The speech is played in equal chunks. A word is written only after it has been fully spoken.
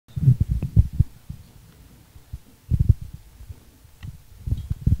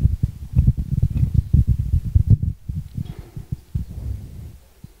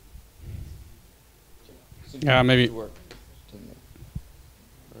Yeah, maybe. To work.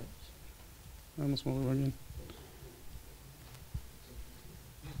 Muss mal rübergehen.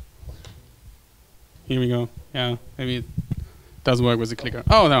 Here we go. Yeah, maybe it doesn't work with the clicker.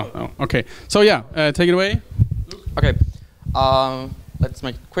 Oh, no. Okay. So yeah, take it away. Okay. Let's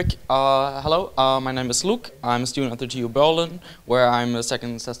make it quick. Hello, my name is Luk. I'm a student at the TU Berlin, where I'm a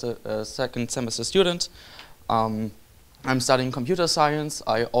second semester student. I'm studying computer science.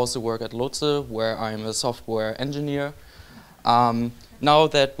 I also work at Loodse, where I'm a software engineer. Now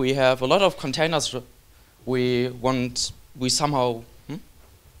that we have a lot of containers, we somehow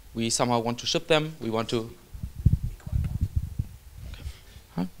want to ship them. We want to.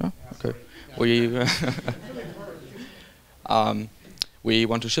 Okay. We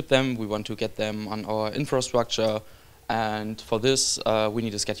want to ship them. We want to get them on our infrastructure, and for this we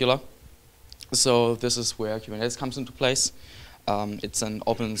need a scheduler. So this is where Kubernetes comes into place. It's an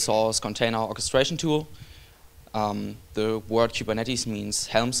open source container orchestration tool. The word Kubernetes means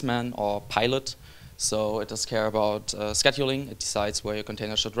helmsman or pilot, so it does care about scheduling. It decides where your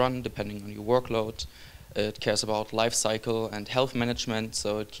container should run depending on your workload. It cares about life cycle and health management,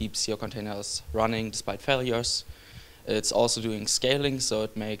 so it keeps your containers running despite failures. It's also doing scaling, so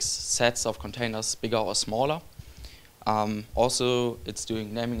it makes sets of containers bigger or smaller. Also, it's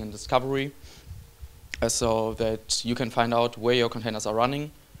doing naming and discovery, so that you can find out where your containers are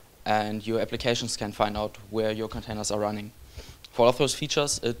running, and your applications can find out where your containers are running. For all of those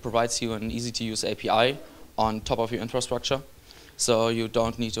features, it provides you an easy-to-use API on top of your infrastructure, so you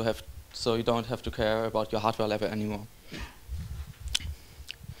don't have to care about your hardware level anymore.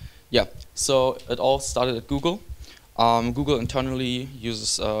 Yeah, so it all started at Google. Google internally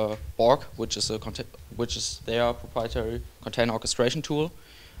uses Borg, which is their proprietary container orchestration tool.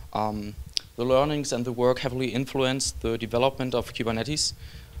 The learnings and the work heavily influenced the development of Kubernetes,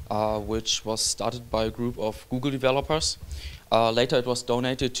 which was started by a group of Google developers. Later it was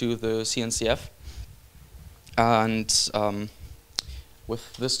donated to the CNCF, and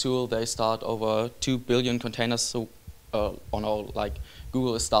with this tool they start over 2 billion containers, so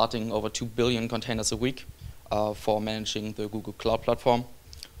Google is starting over 2 billion containers a week for managing the Google Cloud Platform,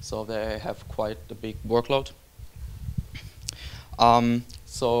 so they have quite a big workload.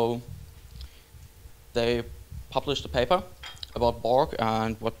 So they published a paper about Borg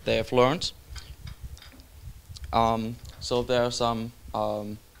and what they have learned. So there are some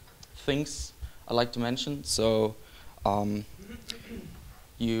things I'd like to mention. So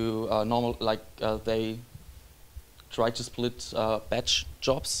they try to split batch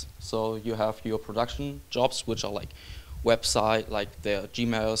jobs. So you have your production jobs, which are like website, like their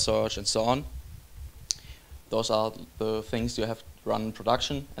Gmail search and so on. Those are the things you have to run in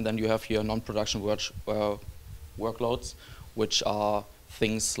production, and then you have your non-production workloads, which are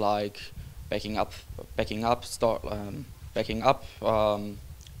things like backing up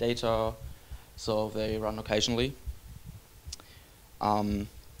data. So they run occasionally. And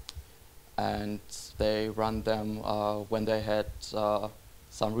they run them when they had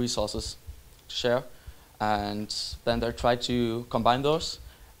some resources to share, and then they tried to combine those,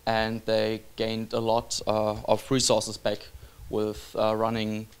 and they gained a lot of resources back with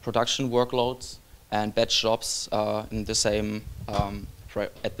running production workloads and batch jobs in the same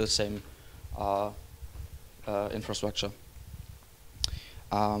at the same infrastructure.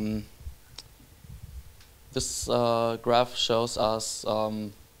 This graph shows us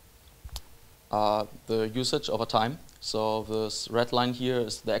the usage over time. So this red line here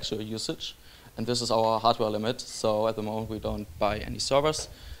is the actual usage, and this is our hardware limit. So at the moment we don't buy any servers,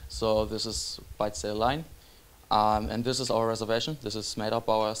 so this is bytes a line. And this is our reservation. This is made up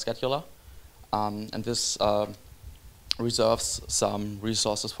by our scheduler, and this reserves some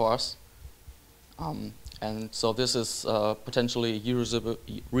resources for us. And so this is potentially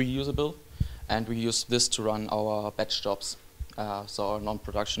reusable, and we use this to run our batch jobs, so our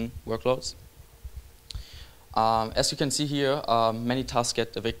non-production workloads. As you can see here, many tasks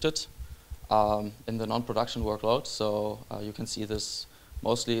get evicted in the non-production workload. So you can see this,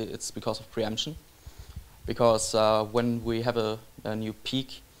 mostly it's because of preemption. Because when we have a new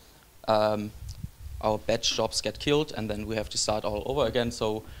peak, our batch jobs get killed, and then we have to start all over again,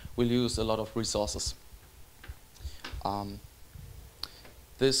 so we'll use a lot of resources.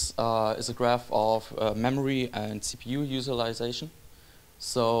 This is a graph of memory and CPU utilization.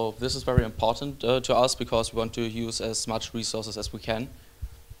 So this is very important to us because we want to use as much resources as we can.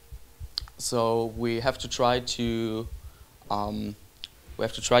 So we have to try to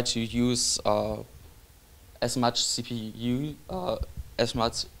use as much CPU as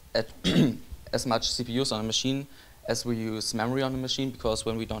much CPUs on a machine as we use memory on a machine, because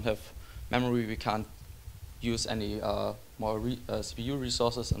when we don't have memory we can't use any more CPU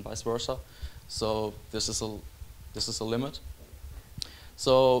resources and vice versa. So this is a limit.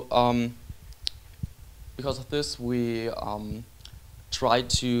 So because of this, we try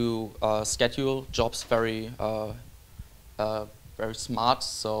to schedule jobs very very smart,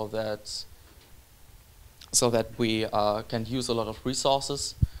 so that we can use a lot of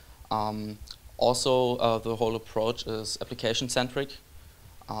resources. Also, the whole approach is application-centric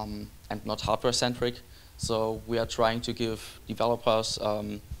and not hardware-centric. So we are trying to give developers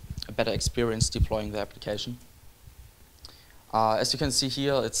a better experience deploying the application. As you can see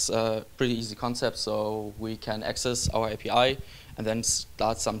here, it's a pretty easy concept. So we can access our API and then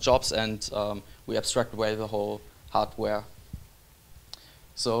start some jobs, and we abstract away the whole hardware.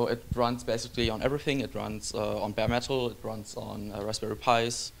 So it runs basically on everything. It runs on bare metal. It runs on Raspberry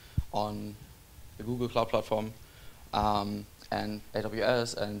Pis, on the Google Cloud Platform, and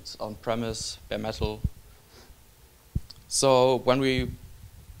AWS, and on-premise, bare metal. So when we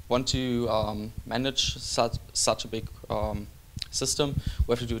want to manage such a big system,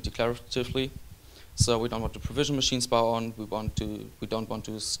 we have to do it declaratively. So we don't want to provision machines by on. We don't want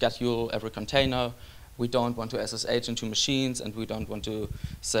to schedule every container. We don't want to SSH into machines, and we don't want to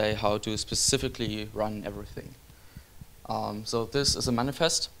say how to specifically run everything. So this is a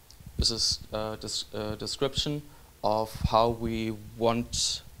manifest. This is a description of how we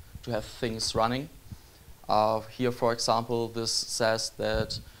want to have things running. Here, for example, this says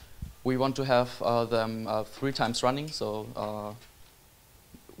that we want to have them 3 times running. So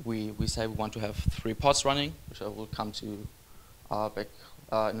we say we want to have 3 pods running, which I will come to back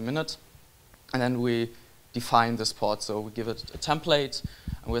in a minute. And then we define this pod. So we give it a template,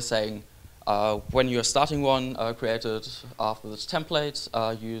 and we're saying, when you're starting one, create it after this template,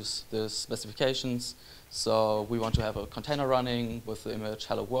 use these specifications. So we want to have a container running with the image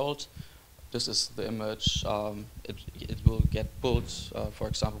hello world. This is the image. It will get built, for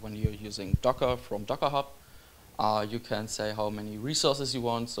example, when you're using Docker from Docker Hub. You can say how many resources you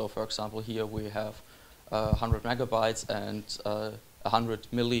want. So for example, here we have 100 megabytes and 100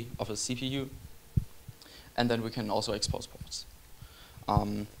 milli of a CPU. And then we can also expose ports.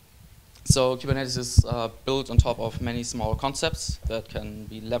 So Kubernetes is built on top of many small concepts that can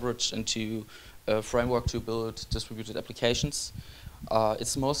be leveraged into a framework to build distributed applications.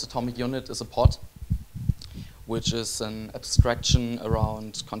 Its most atomic unit is a pod, which is an abstraction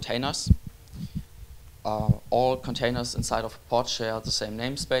around containers. All containers inside of a pod share the same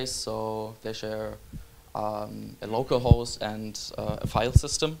namespace, so they share a local host and a file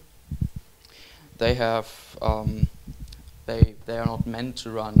system. They have they are not meant to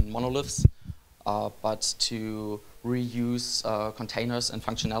run monoliths, but to reuse containers and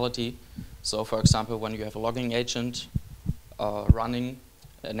functionality. So, for example, when you have a logging agent running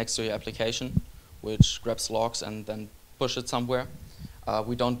next to your application, which grabs logs and then push it somewhere,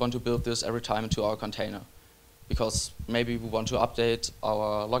 we don't want to build this every time into our container, because maybe we want to update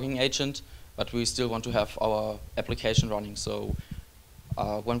our logging agent, but we still want to have our application running. So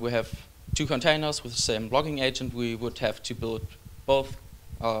when we have 2 containers with the same logging agent, we would have to build both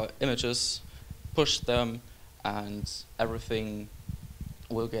images, push them, and everything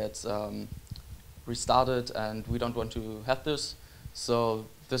will get restarted, and we don't want to have this. So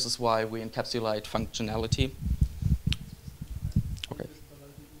this is why we encapsulate functionality. Okay.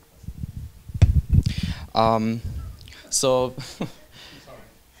 So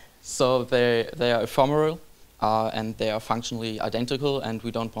they are ephemeral. And they are functionally identical, and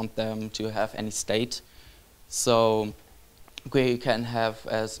we don't want them to have any state. So we can have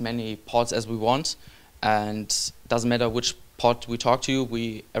as many pods as we want, and it doesn't matter which pod we talk to,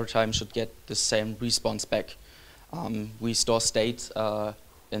 we every time should get the same response back. We store state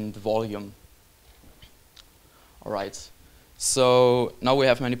in the volume. All right. So now we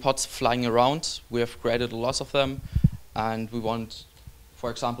have many pods flying around. We have created lots of them, and we want, for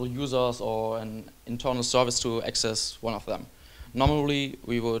example, users or an internal service to access one of them. Normally,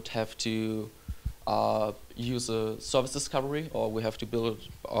 we would have to use a service discovery, or we have to build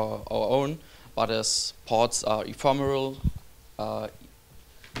our own. But as pods are ephemeral,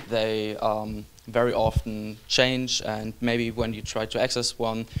 they very often change, and maybe when you try to access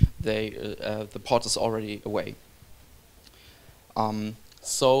one, the pod is already away.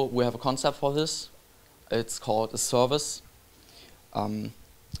 So we have a concept for this. It's called a service.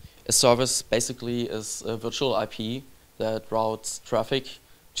 A service basically is a virtual IP that routes traffic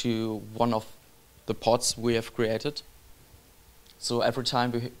to one of the pods we have created. So every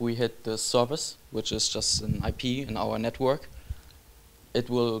time we hit the service, which is just an IP in our network, it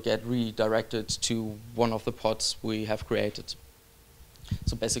will get redirected to one of the pods we have created.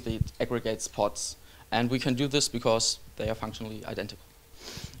 So basically it aggregates pods And we can do this because they are functionally identical.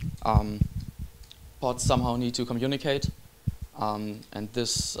 Pods somehow need to communicate, and and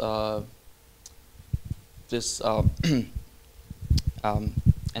as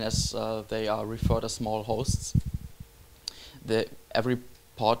they are referred as small hosts, every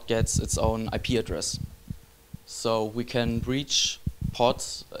pod gets its own IP address. So we can reach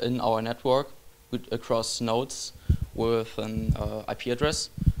pods in our network across nodes with an IP address,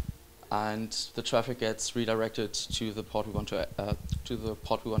 and the traffic gets redirected to the pod we want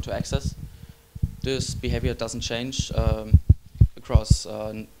to access. This behavior doesn't change across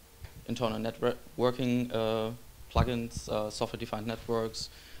internal networking plugins, software-defined networks.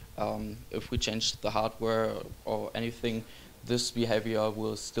 If we change the hardware or anything, this behavior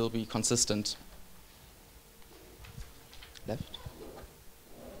will still be consistent. Left?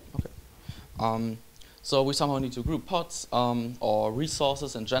 Okay. So we somehow need to group pods or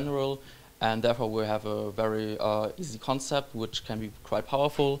resources in general, and therefore we have a very easy concept which can be quite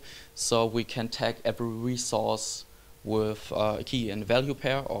powerful. So we can tag every resource with a key and value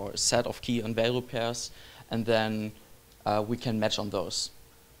pair or a set of key and value pairs, and then we can match on those.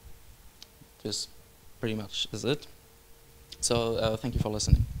 This pretty much is it. So thank you for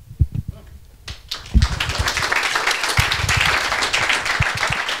listening.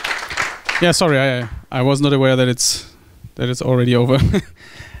 Yeah, sorry, I was not aware that it's already over.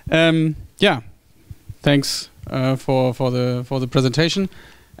 Yeah, thanks for the presentation.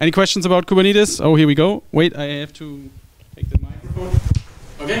 Any questions about Kubernetes? Oh, here we go. Wait, I have to take the microphone.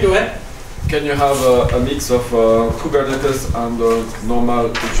 Okay, go ahead. Can you have a mix of Kubernetes and normal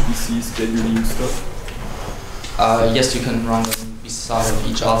HPC scheduling stuff? Yes, you can run them beside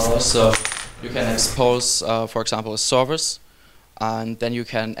each other. So you can expose, for example, a service, and then you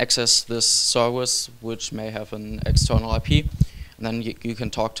can access this service, which may have an external IP. And then you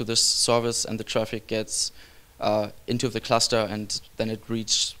can talk to this service, and the traffic gets into the cluster, and then it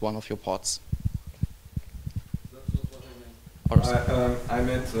reaches one of your pods. That's not what I meant. I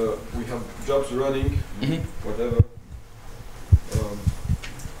meant we have jobs running, whatever,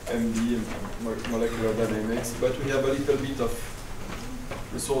 MD, molecular dynamics, but we have a little bit of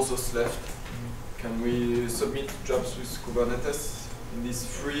resources left. Can we submit jobs with Kubernetes in these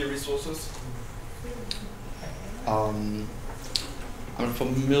free resources? I'm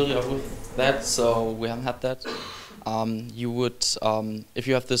familiar with that, so we haven't had that. You would, if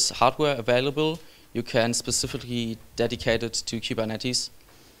you have this hardware available, you can specifically dedicate it to Kubernetes.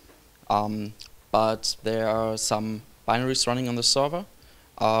 But there are some binaries running on the server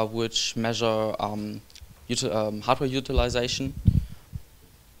which measure hardware utilization.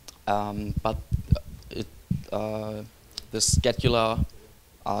 But the scheduler,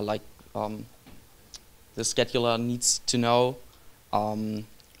 the scheduler needs to know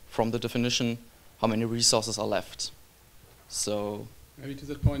from the definition how many resources are left. So maybe to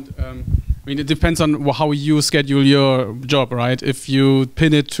that point, I mean, it depends on how you schedule your job, right? If you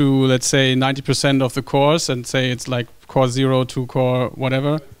pin it to, let's say, 90% of the cores and say it's like core 0 to core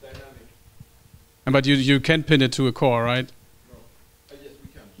whatever. It's dynamic. But you can pin it to a core, right? No. Yes, we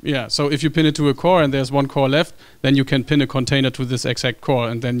can. Yeah, so if you pin it to a core and there's one core left, then you can pin a container to this exact core,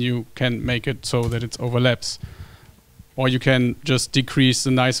 and then you can make it so that it overlaps. Or you can just decrease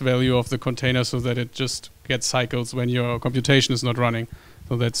the nice value of the container so that it just gets cycles when your computation is not running.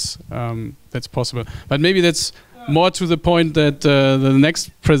 So that's possible. But maybe that's more to the point that the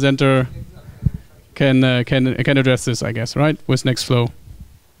next presenter can address this, I guess, right? With Nextflow.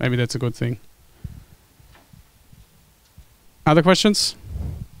 Maybe that's a good thing. Other questions?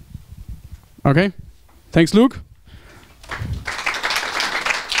 Okay. Thanks, Luke.